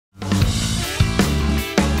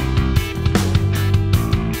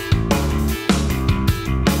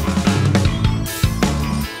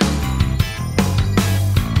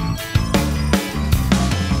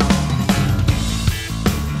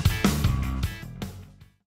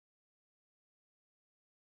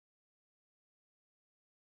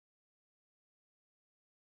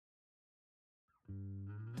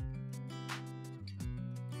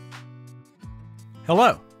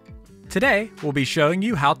Hello! Today, we'll be showing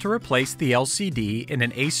you how to replace the LCD in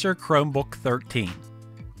an Acer Chromebook 13.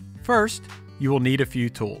 First, you will need a few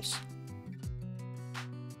tools.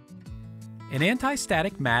 An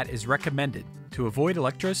anti-static mat is recommended to avoid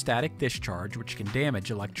electrostatic discharge, which can damage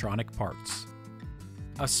electronic parts.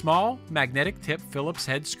 A small, magnetic tip Phillips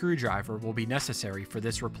head screwdriver will be necessary for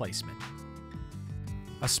this replacement.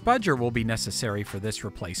 A spudger will be necessary for this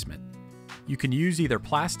replacement. You can use either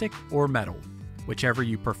plastic or metal, whichever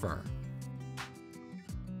you prefer.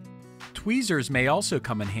 Tweezers may also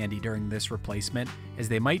come in handy during this replacement, as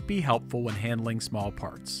they might be helpful when handling small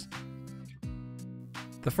parts.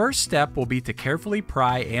 The first step will be to carefully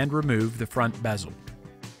pry and remove the front bezel.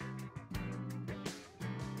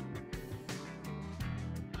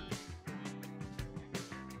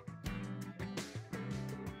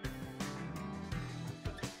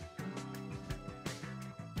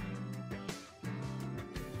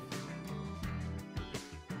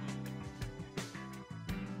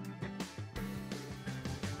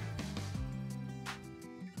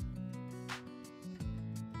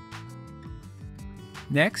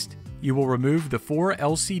 Next, you will remove the 4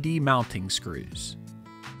 LCD mounting screws.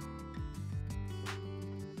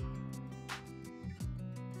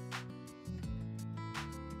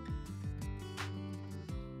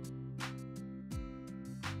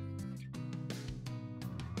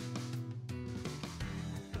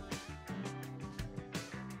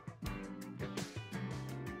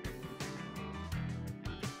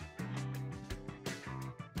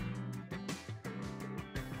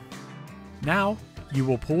 Now, you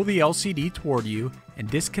will pull the LCD toward you and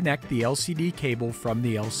disconnect the LCD cable from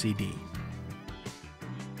the LCD.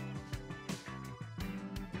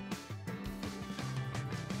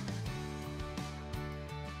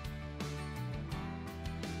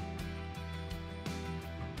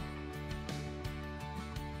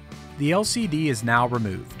 The LCD is now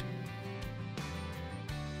removed.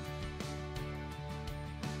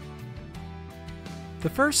 The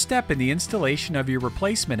first step in the installation of your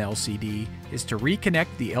replacement LCD is to reconnect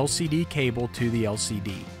the LCD cable to the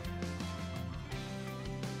LCD.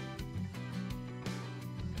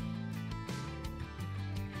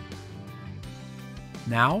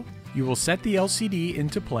 Now, you will set the LCD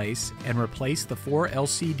into place and replace the 4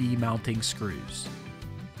 LCD mounting screws.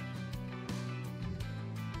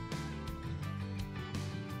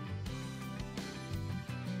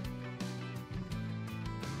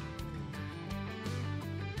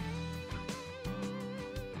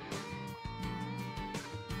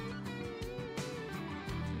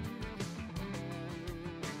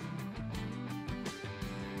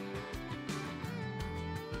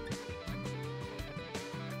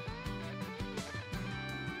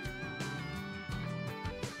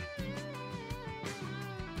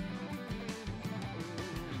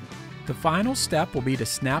 The final step will be to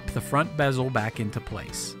snap the front bezel back into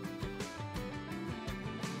place.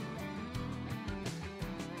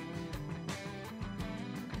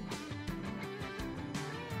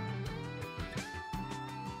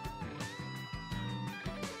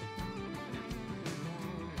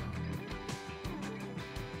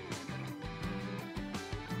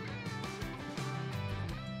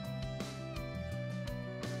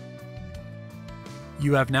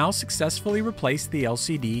 You have now successfully replaced the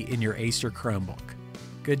LCD in your Acer Chromebook.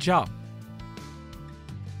 Good job!